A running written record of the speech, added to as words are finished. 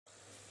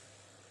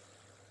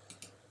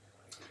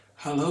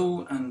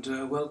Hello and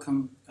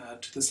welcome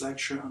to this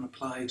lecture on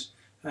applied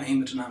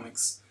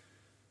hemodynamics.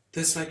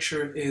 This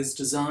lecture is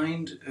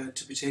designed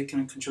to be taken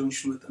in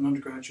conjunction with an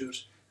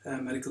undergraduate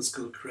medical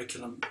school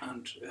curriculum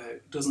and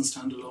doesn't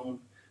stand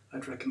alone.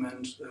 I'd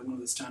recommend one of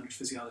the standard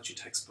physiology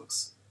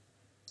textbooks.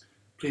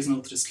 Please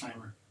note the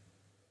disclaimer.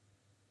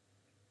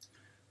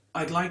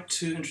 I'd like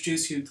to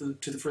introduce you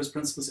to the first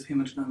principles of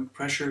hemodynamic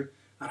pressure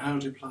and how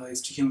it applies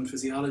to human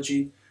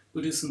physiology.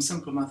 We'll do some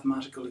simple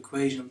mathematical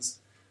equations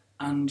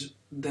and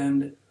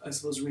then, I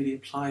suppose, really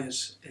apply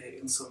it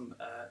in some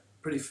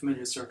pretty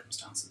familiar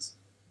circumstances.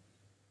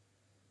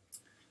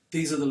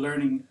 These are the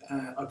learning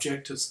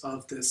objectives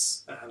of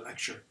this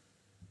lecture.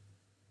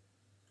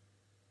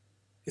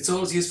 It's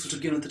always useful to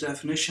begin with the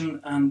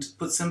definition, and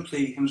put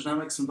simply,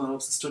 hemodynamics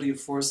involves the study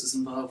of forces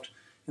involved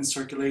in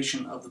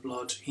circulation of the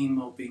blood,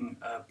 hemo being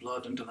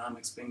blood and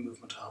dynamics being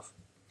movement of.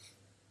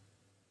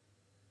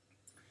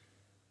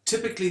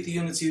 Typically the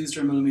units used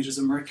are millimeters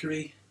of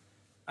mercury,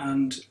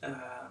 and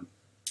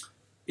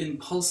in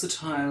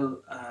pulsatile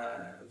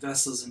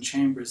vessels and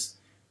chambers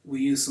we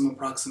use some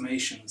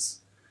approximations.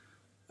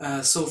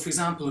 So for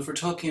example, if we're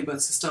talking about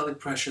systolic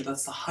pressure,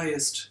 that's the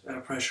highest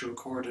pressure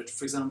recorded.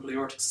 For example,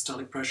 aortic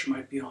systolic pressure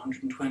might be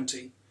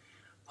 120,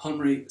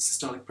 pulmonary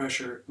systolic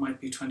pressure might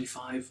be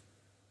 25.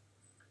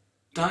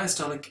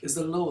 Diastolic is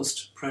the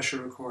lowest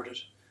pressure recorded.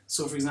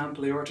 So for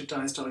example, aortic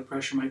diastolic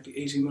pressure might be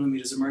 80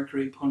 millimeters of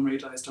mercury, pulmonary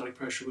diastolic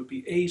pressure would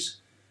be 8,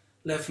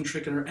 left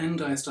ventricular end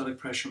diastolic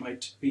pressure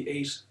might be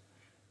 8,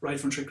 right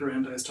ventricular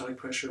end diastolic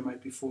pressure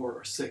might be 4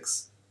 or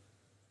 6.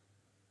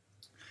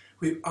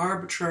 We've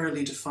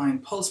arbitrarily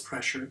defined pulse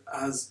pressure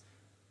as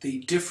the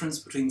difference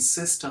between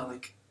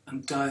systolic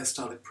and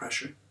diastolic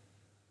pressure.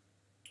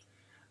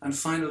 And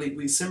finally,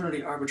 we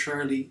similarly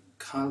arbitrarily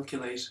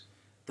calculate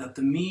that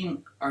the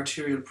mean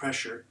arterial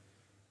pressure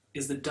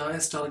is the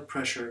diastolic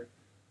pressure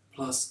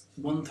plus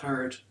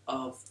 1/3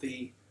 of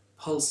the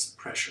pulse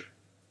pressure.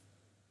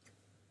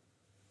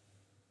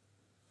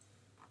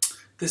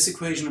 This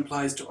equation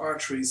applies to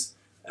arteries,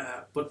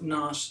 but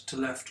not to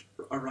left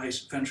or right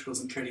ventricles,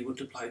 and clearly would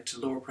apply to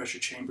lower pressure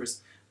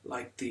chambers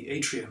like the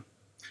atria.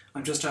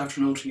 I'm just after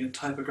noting a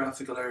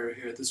typographical error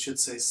here. This should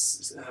say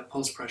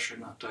pulse pressure,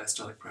 not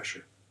diastolic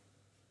pressure.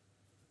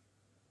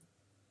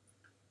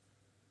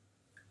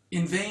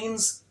 In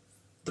veins,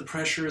 the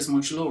pressure is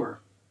much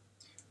lower,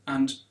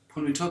 and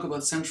when we talk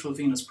about central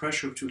venous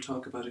pressure, which we'll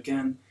talk about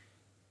again,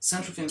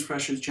 central venous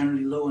pressure is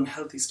generally low in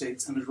healthy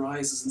states and it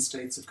rises in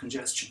states of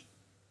congestion.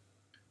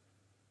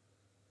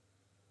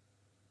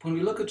 When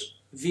we look at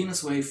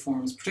venous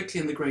waveforms,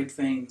 particularly in the great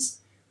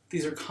veins,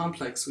 these are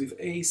complex. We have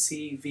A,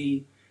 C,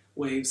 V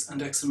waves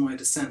and X and Y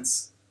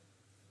descents.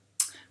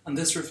 And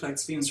this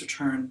reflects venous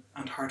return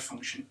and heart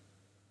function.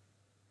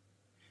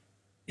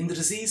 In the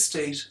disease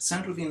state,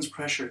 central venous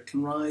pressure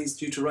can rise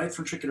due to right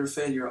ventricular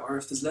failure, or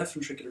if there's left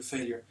ventricular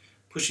failure,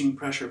 pushing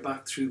pressure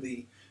back through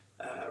the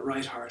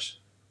right heart.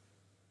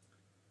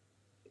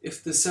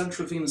 If the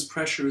central venous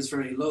pressure is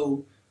very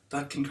low,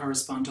 that can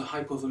correspond to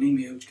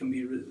hypovolemia, which can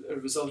be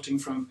resulting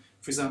from,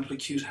 for example,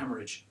 acute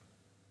hemorrhage.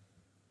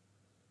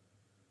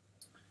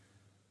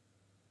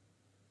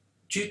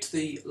 Due to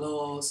the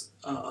laws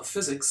of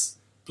physics,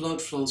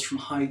 blood flows from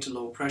high to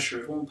low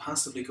pressure. It won't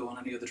passively go in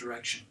any other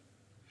direction.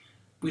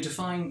 We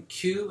define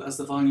Q as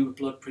the volume of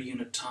blood per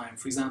unit time.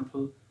 For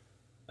example,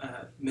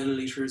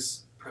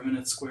 milliliters per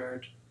minute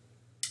squared.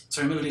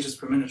 Sorry, milliliters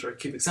per minute, or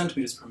cubic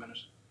centimeters per minute.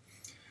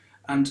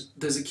 And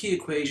there's a key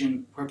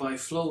equation whereby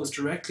flow is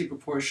directly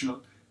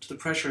proportional to the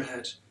pressure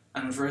head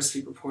and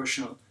inversely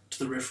proportional to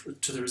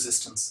the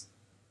resistance.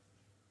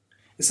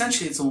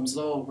 Essentially, it's Ohm's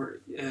law, where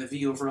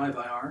V over I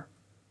by R,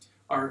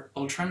 or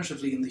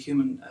alternatively in the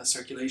human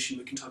circulation,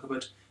 we can talk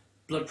about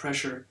blood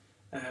pressure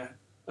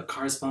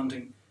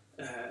corresponding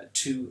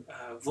to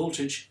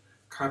voltage,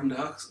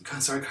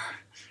 cardiac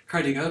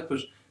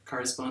output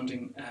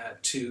corresponding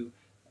to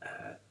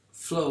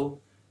flow,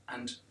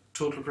 and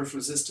total peripheral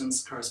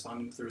resistance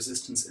corresponding to the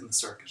resistance in the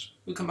circuit.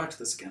 We'll come back to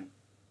this again.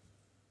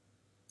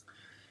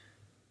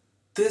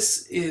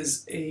 This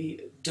is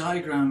a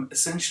diagram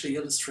essentially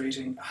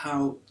illustrating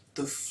how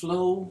the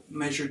flow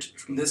measured,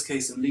 in this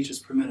case in litres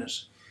per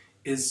minute,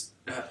 is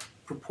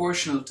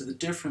proportional to the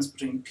difference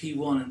between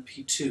P1 and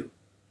P2.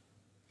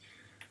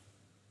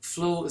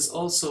 Flow is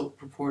also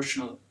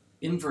proportional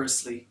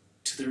inversely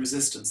to the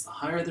resistance. The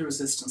higher the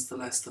resistance, the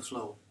less the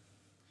flow.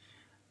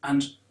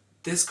 And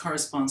this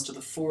corresponds to the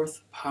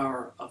 4th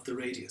power of the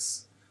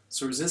radius.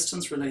 So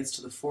resistance relates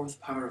to the 4th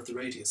power of the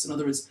radius. In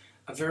other words,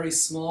 a very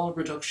small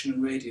reduction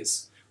in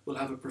radius will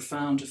have a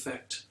profound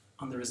effect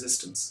on the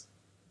resistance.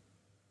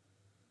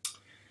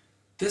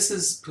 This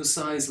is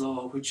Poussey's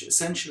law, which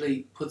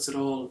essentially puts it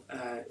all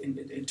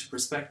into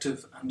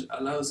perspective and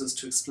allows us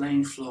to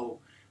explain flow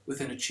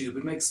within a tube.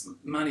 It makes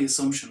many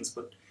assumptions,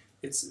 but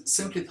it's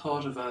simply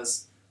thought of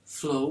as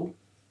flow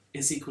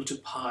is equal to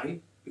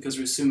pi, because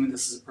we're assuming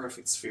this is a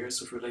perfect sphere,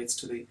 so it relates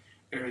to the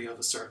area of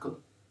a circle,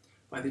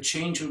 by the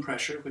change in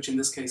pressure, which in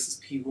this case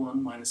is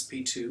P1 minus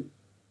P2,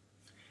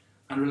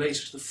 and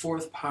related to the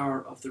 4th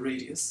power of the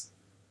radius,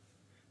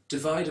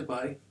 divided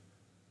by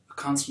a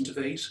constant of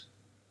 8,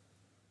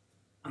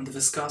 and the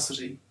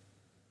viscosity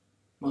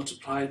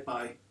multiplied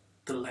by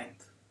the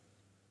length.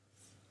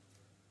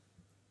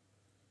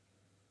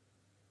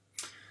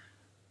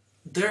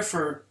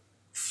 Therefore,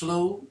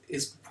 flow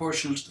is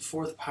proportional to the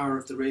fourth power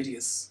of the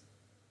radius.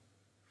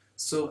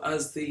 So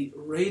as the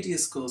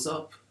radius goes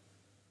up,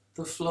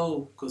 the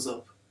flow goes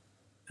up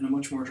in a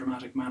much more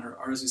dramatic manner.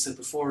 Or as we said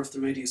before, if the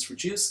radius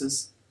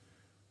reduces,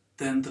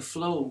 then the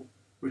flow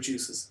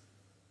reduces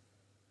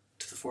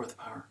to the fourth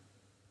power.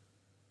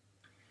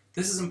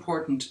 This is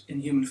important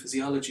in human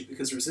physiology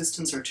because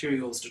resistance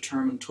arterioles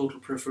determine total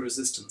peripheral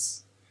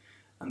resistance.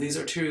 And these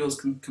arterioles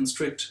can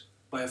constrict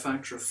by a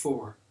factor of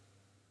 4.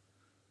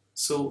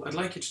 So I'd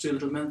like you to do a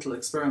little mental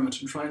experiment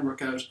and try and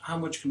work out how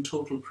much can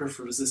total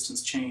peripheral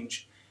resistance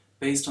change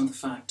based on the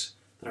fact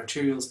that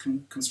arterioles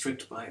can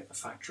constrict by a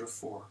factor of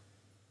 4.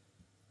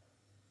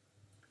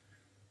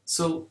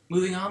 So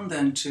moving on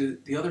then to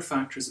the other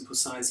factors in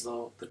Poiseuille's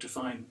law that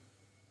define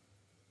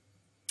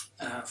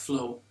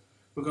flow,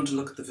 we're going to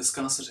look at the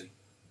viscosity.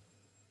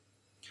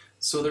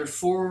 So there are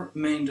 4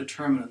 main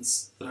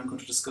determinants that I'm going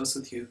to discuss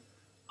with you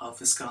of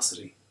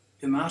viscosity: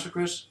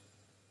 hematocrit,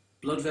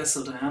 blood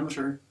vessel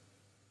diameter,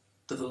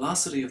 the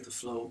velocity of the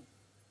flow,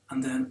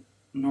 and then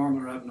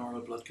normal or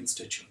abnormal blood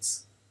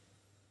constituents.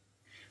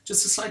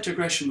 Just a slight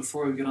digression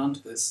before we get on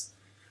to this.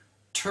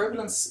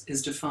 Turbulence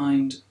is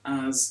defined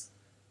as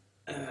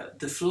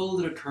the flow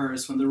that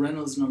occurs when the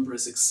Reynolds number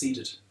is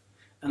exceeded.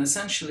 And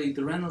essentially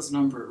the Reynolds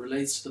number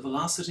relates to the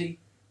velocity,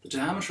 the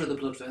diameter of the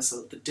blood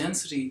vessel, the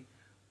density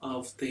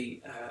of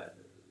the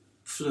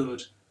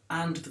fluid,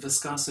 and the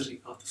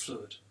viscosity of the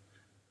fluid.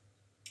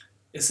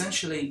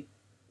 Essentially,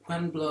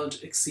 when blood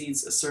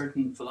exceeds a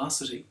certain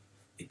velocity,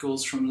 it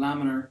goes from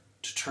laminar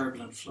to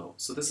turbulent flow.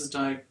 So this is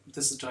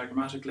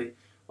diagrammatically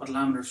what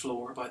laminar flow,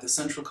 whereby the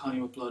central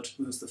column of blood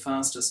moves the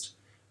fastest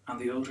and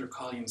the outer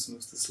columns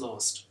moves the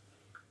slowest,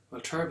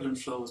 while turbulent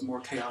flow is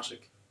more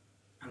chaotic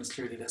and is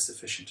clearly less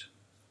efficient.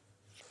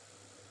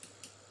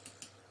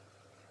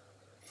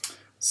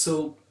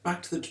 So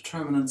back to the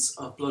determinants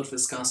of blood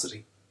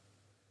viscosity.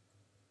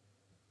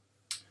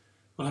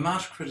 Well,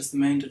 hematocrit is the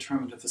main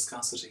determinant of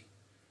viscosity.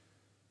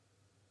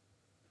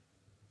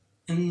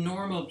 In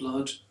normal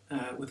blood,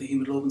 with a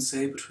hemoglobin,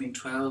 say, between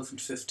 12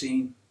 and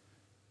 15,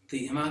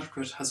 the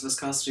hematocrit has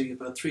viscosity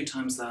about 3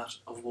 times that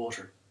of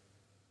water.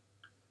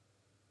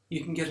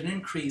 You can get an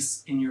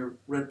increase in your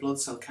red blood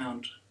cell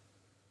count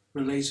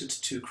related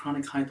to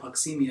chronic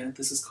hypoxemia.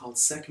 This is called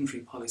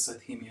secondary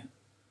polycythemia.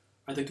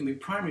 Or there can be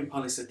primary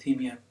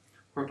polycythemia,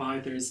 whereby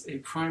there's a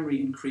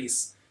primary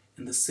increase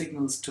in the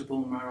signals to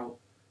bone marrow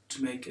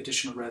to make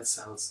additional red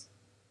cells.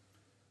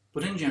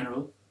 But in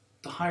general,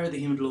 the higher the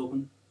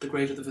hemoglobin, the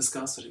greater the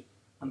viscosity,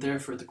 and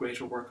therefore the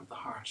greater work of the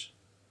heart.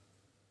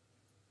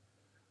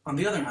 On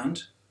the other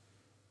hand,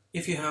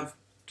 if you have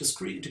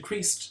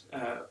decreased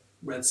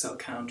red cell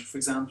count, for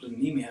example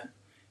anemia,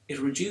 it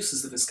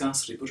reduces the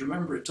viscosity, but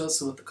remember it does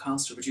so at the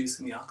cost of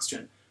reducing the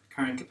oxygen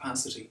carrying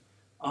capacity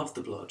of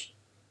the blood.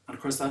 And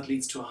of course that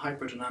leads to a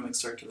hyperdynamic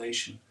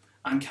circulation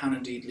and can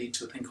indeed lead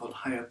to a thing called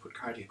high output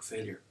cardiac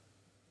failure.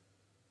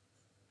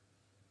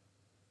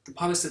 The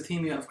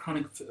polycythemia of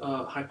chronic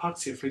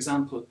hypoxia, for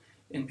example,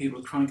 in people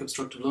with chronic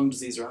obstructive lung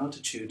disease or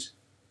altitude,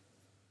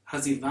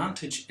 has the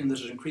advantage in that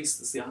it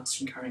increases the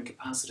oxygen carrying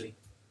capacity,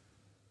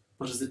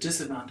 but has the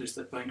disadvantage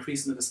that by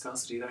increasing the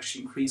viscosity it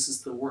actually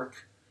increases the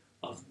work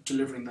of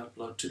delivering that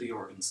blood to the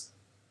organs.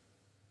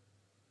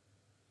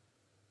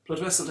 Blood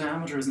vessel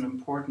diameter is an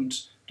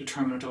important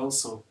determinant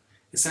also.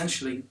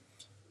 Essentially,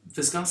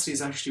 viscosity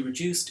is actually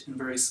reduced in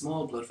very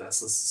small blood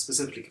vessels,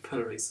 specifically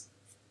capillaries,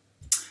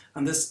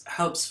 and this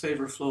helps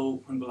favour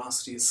flow when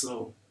velocity is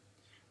slow.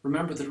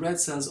 Remember that red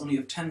cells only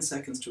have 10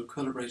 seconds to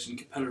equilibrate in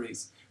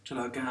capillaries to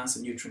allow gas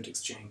and nutrient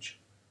exchange.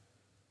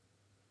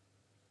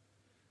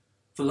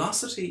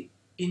 Velocity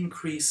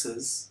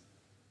increases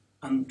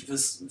and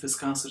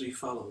viscosity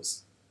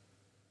follows.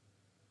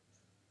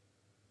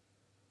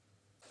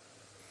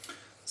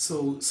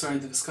 So,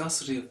 the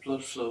viscosity of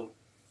blood flow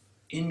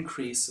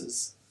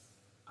increases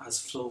as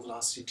flow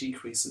velocity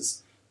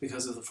decreases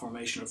because of the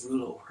formation of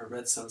rouleaux, where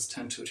red cells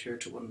tend to adhere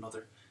to one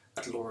another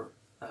at lower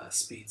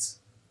speeds.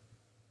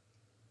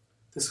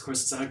 This, of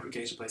course, is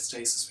aggregated by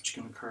stasis, which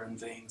can occur in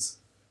veins.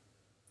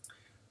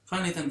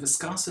 Finally, then,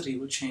 viscosity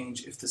will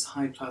change if there's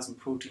high plasma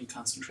protein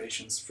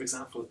concentrations. For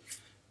example,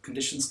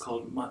 conditions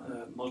called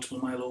multiple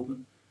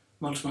myeloma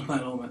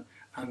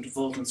and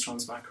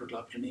Waldenstrom's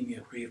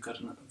macroglobulinemia, where you've got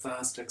a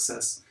vast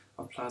excess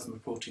of plasma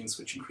proteins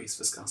which increase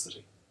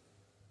viscosity.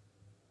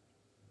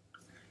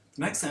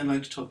 The next thing I'd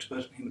like to talk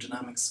about in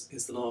hemodynamics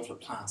is the law of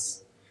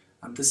Laplace.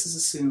 And this is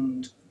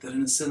assumed that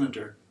in a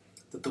cylinder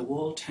that the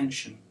wall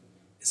tension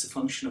is a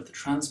function of the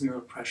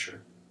transmural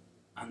pressure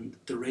and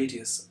the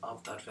radius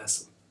of that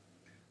vessel.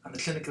 And the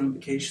clinical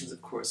implications,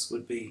 of course,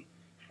 would be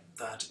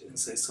that in,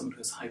 say, someone who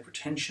has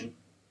hypertension,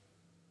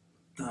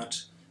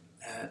 that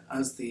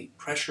as the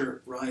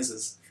pressure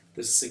rises,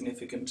 there's a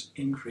significant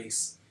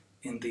increase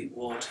in the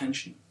wall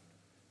tension.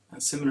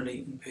 And similarly,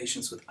 in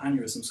patients with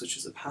aneurysms, which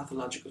is a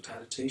pathological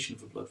dilatation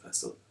of a blood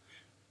vessel,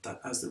 that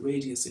as the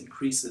radius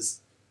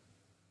increases,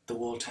 the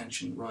wall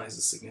tension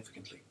rises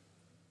significantly.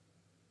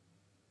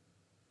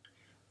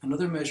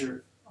 Another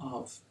measure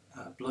of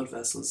blood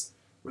vessels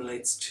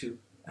relates to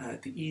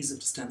the ease of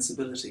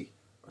distensibility,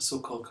 or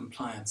so-called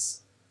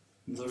compliance.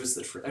 In other words,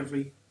 that for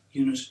every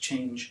unit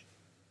change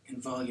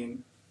in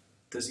volume,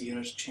 there's a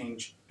unit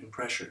change in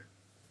pressure.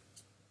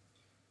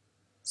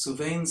 So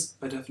veins,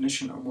 by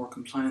definition, are more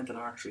compliant than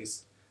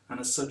arteries, and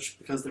as such,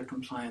 because their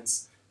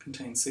compliance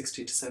contains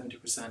 60 to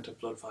 70% of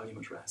blood volume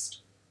at rest.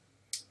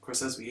 Of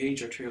course, as we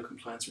age, arterial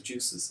compliance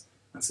reduces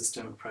and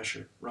systemic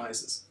pressure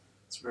rises.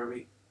 So for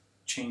every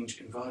change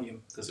in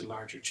volume, there's a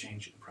larger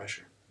change in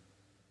pressure.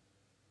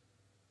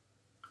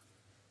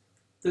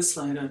 This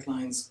slide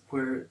outlines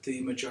where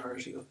the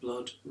majority of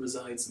blood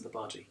resides in the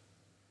body.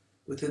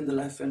 Within the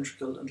left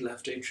ventricle and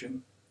left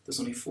atrium, there's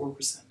only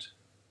 4%.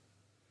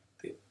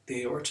 The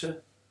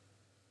aorta,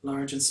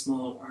 large and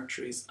small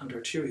arteries and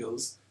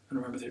arterioles, and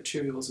remember the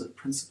arterioles are the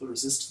principal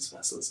resistance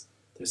vessels,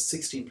 there's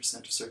 16%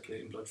 of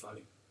circulating blood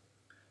volume.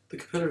 The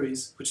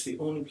capillaries, which is the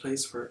only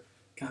place where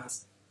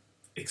gas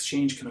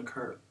exchange can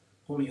occur,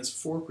 only has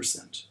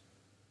 4%.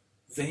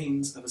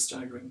 Veins have a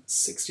staggering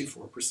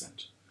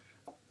 64%.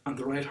 And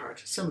the right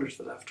heart, similar to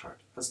the left heart,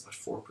 has about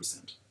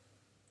 4%.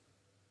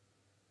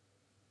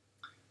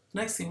 The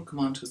next thing we'll come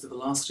on to is the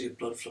velocity of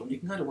blood flow, and you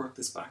can kind of work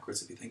this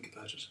backwards if you think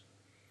about it.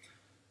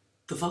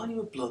 The volume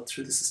of blood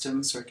through the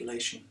systemic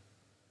circulation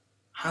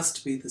has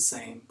to be the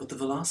same, but the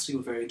velocity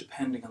will vary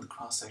depending on the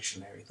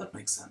cross-sectional area. That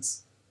makes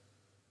sense.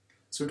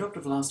 So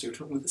reductive velocity, we're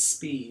talking about the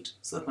speed,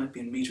 so that might be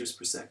in meters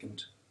per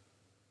second.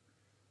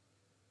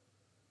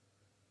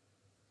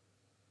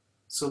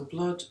 So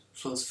blood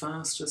flows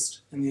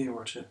fastest in the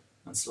aorta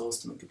and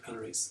slowest in the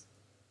capillaries.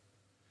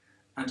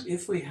 And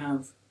if we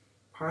have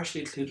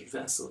partially occluded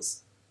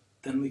vessels,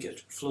 then we get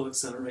flow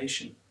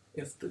acceleration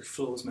if the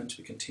flow is meant to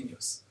be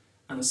continuous,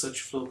 and as such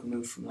flow can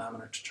move from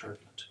laminar to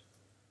turbulent.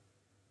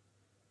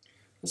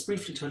 Let's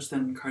briefly touch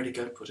then on cardiac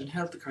output. In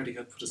health, the cardiac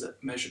output is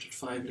measured at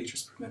 5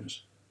 litres per minute.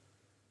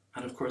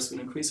 And of course, we'll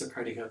increase our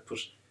cardiac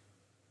output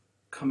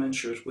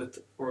commensurate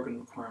with organ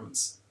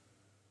requirements.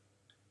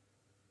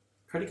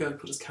 Cardiac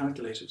output is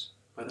calculated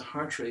by the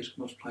heart rate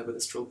multiplied by the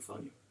stroke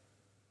volume.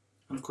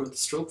 And of course, the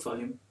stroke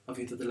volume of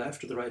either the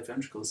left or the right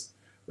ventricles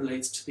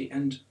relates to the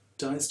end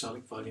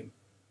diastolic volume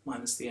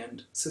minus the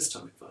end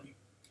systolic volume.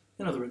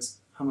 In other words,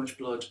 how much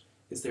blood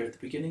is there at the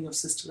beginning of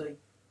systole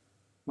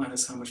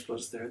minus how much blood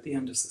is there at the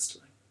end of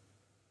systole.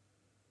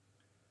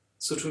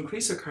 So to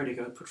increase our cardiac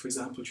output, for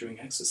example, during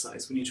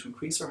exercise, we need to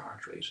increase our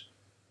heart rate,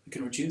 we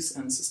can reduce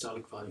end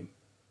systolic volume,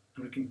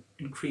 and we can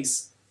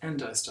increase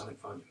end diastolic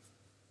volume.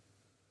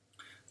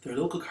 There are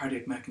local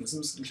cardiac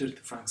mechanisms, including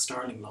the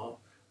Frank-Starling law,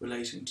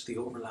 relating to the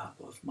overlap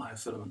of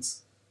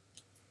myofilaments.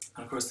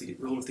 And of course the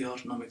role of the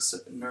autonomic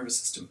nervous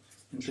system,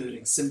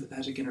 including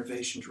sympathetic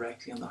innervation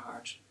directly on the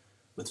heart,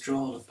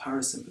 withdrawal of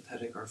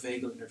parasympathetic or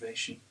vagal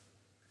innervation,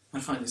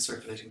 and finally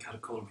circulating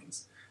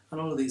catecholamines.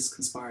 And all of these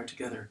conspire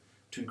together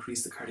to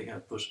increase the cardiac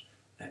output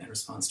in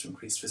response to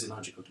increased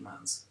physiological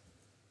demands.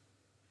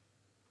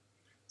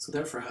 So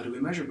therefore, how do we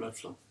measure blood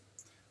flow?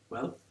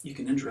 Well, you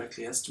can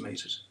indirectly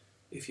estimate it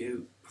if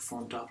you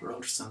perform Doppler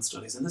ultrasound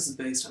studies, and this is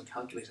based on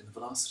calculating the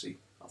velocity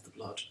of the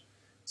blood.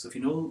 So if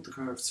you know the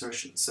curved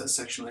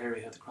sectional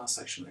area, the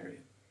cross-sectional area,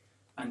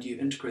 and you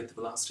integrate the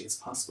velocity, it's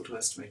possible to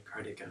estimate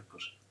cardiac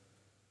output.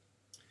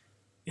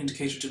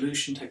 Indicator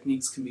dilution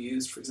techniques can be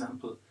used, for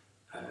example,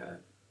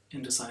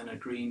 indocyanide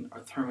green or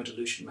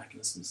thermodilution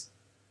mechanisms.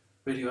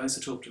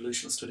 Radioisotope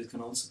dilutional studies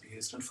can also be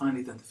used. And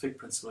finally then the Fick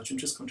principle, which I'm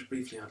just going to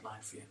briefly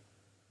outline for you.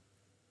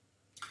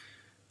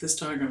 This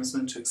diagram is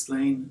meant to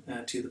explain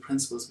to you the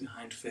principles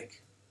behind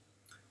Fick.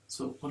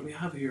 So what we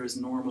have here is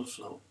normal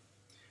flow.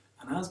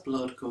 And as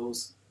blood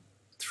goes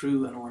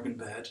through an organ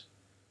bed,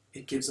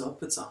 it gives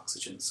up its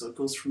oxygen, so it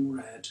goes from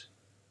red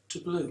to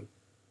blue.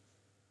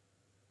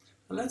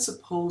 Now let's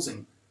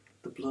supposing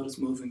the blood is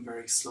moving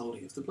very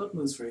slowly. If the blood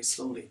moves very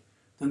slowly,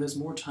 then there's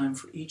more time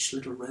for each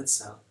little red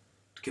cell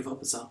to give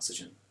up its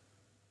oxygen.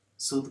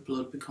 So the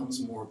blood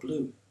becomes more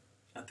blue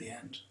at the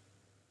end.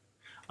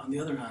 On the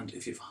other hand,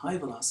 if you have high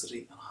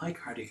velocity and high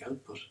cardiac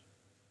output,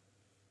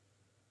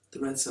 the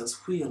red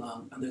cells wheel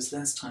along and there's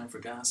less time for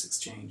gas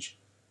exchange.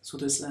 So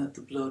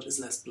the blood is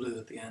less blue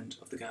at the end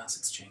of the gas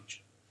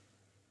exchange.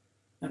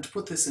 Now to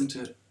put this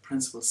into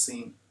principles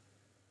seen,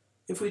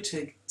 if we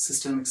take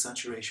systemic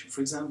saturation,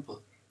 for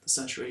example, the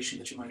saturation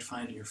that you might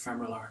find in your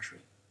femoral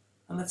artery,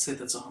 and let's say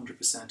that's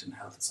 100% in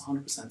health, it's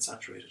 100%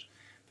 saturated,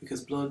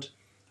 because blood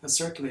has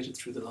circulated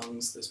through the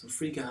lungs, there's been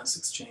free gas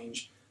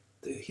exchange,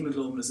 the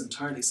hemoglobin is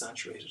entirely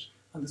saturated,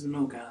 and there's been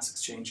no gas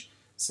exchange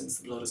since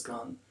the blood has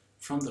gone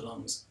from the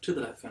lungs to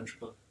the left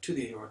ventricle, to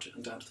the aorta,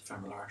 and down to the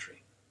femoral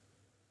artery.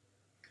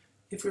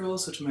 If we were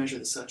also to measure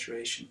the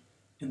saturation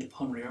in the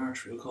pulmonary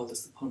artery, we'll call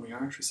this the pulmonary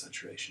artery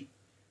saturation.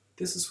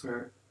 This is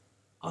where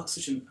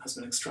oxygen has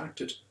been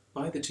extracted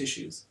by the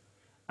tissues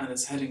and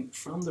is heading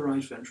from the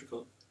right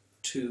ventricle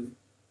to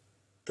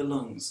the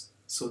lungs.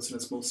 So it's in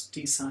its most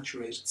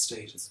desaturated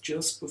state. It's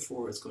just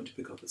before it's going to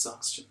pick up its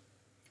oxygen.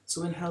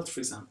 So in health, for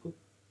example,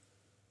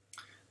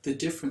 the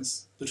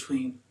difference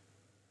between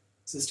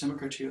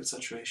systemic arterial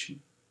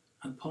saturation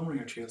and pulmonary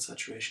arterial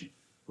saturation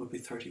would be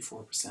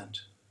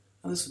 34%.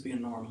 And this would be a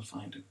normal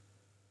finding.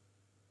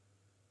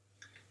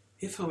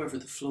 If, however,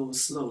 the flow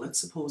is slow, let's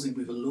suppose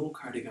we have a low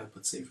cardiac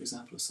output, say for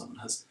example if someone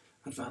has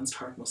advanced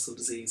heart muscle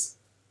disease,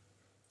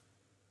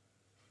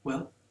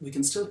 well, we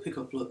can still pick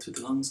up blood through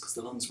the lungs because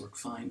the lungs work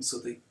fine, so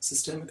the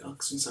systemic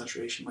oxygen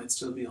saturation might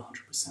still be 100%.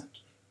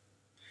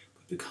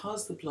 But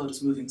because the blood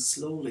is moving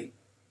slowly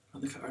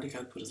and the cardiac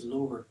output is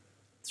lower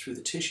through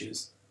the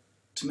tissues,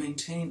 to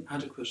maintain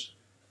adequate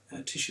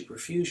tissue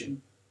perfusion,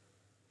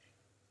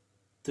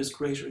 there's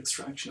greater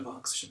extraction of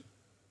oxygen.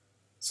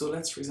 So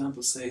let's, for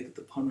example, say that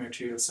the pulmonary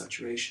arterial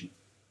saturation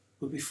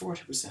would be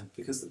 40%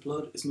 because the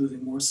blood is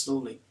moving more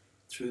slowly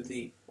through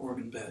the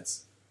organ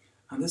beds.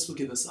 And this will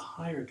give us a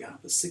higher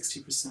gap, a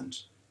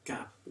 60%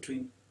 gap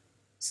between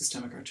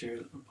systemic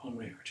arterial and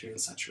pulmonary arterial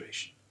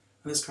saturation.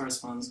 And this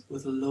corresponds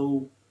with a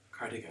low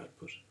cardiac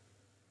output.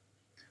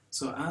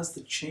 So as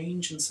the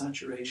change in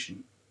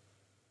saturation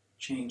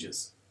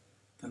changes,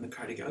 then the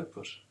cardiac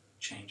output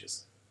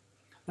changes.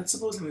 Let's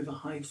suppose we have a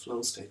high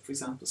flow state, for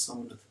example,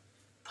 someone with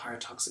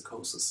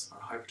thyrotoxicosis or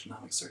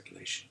hyperdynamic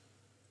circulation.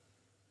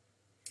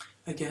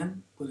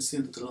 Again, we'll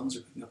assume that the lungs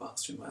are picking up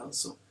oxygen well,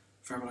 so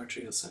femoral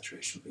arterial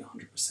saturation will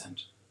be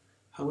 100%.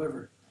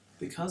 However,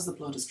 because the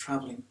blood is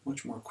travelling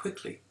much more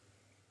quickly,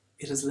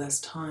 it has less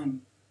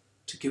time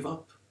to give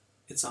up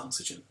its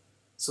oxygen.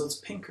 So it's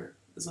pinker.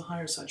 There's a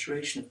higher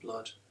saturation of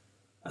blood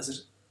as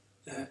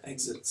it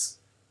exits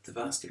the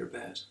vascular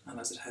bed and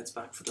as it heads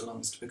back for the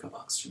lungs to pick up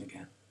oxygen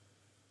again.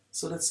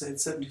 So let's say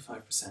it's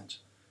 75%.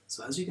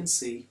 So as you can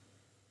see,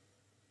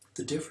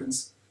 the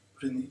difference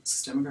between the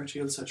systemic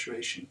arterial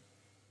saturation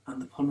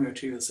and the pulmonary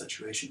arterial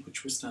saturation,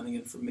 which we're standing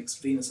in for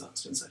mixed venous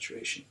oxygen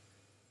saturation,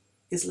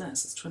 is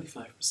less, it's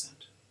 25%.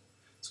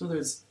 So in other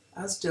words,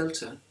 as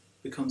delta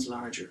becomes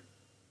larger,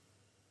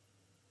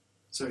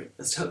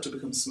 as delta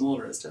becomes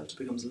smaller, as delta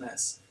becomes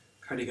less,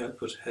 cardiac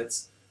output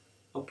heads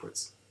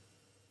upwards.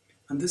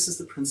 And this is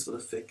the principle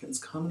of Fick, and it's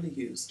commonly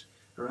used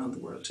around the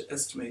world to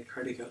estimate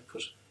cardiac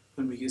output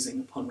when we're using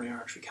a pulmonary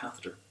artery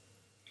catheter.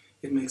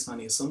 It makes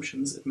many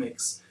assumptions. It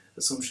makes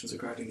assumptions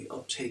regarding the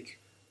uptake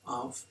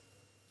of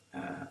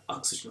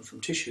oxygen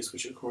from tissues,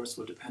 which of course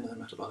will depend on their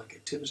metabolic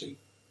activity.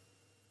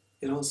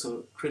 It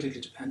also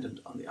critically dependent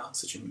on the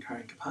oxygen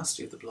carrying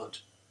capacity of the blood,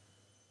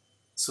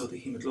 so the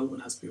hemoglobin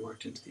has to be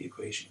worked into the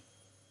equation.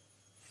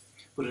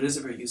 But it is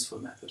a very useful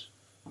method,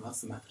 and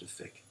that's the method of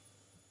Fick.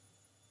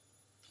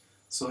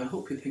 So I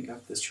hope you think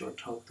after this short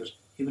talk that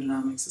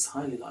hemodynamics is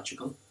highly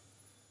logical.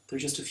 There are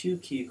just a few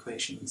key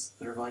equations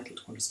that are vital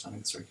to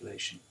understanding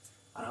circulation,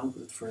 and I hope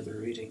with further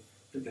reading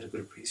you'll get a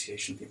good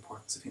appreciation of the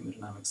importance of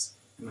hemodynamics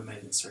in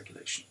mammalian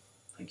circulation.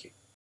 Thank you.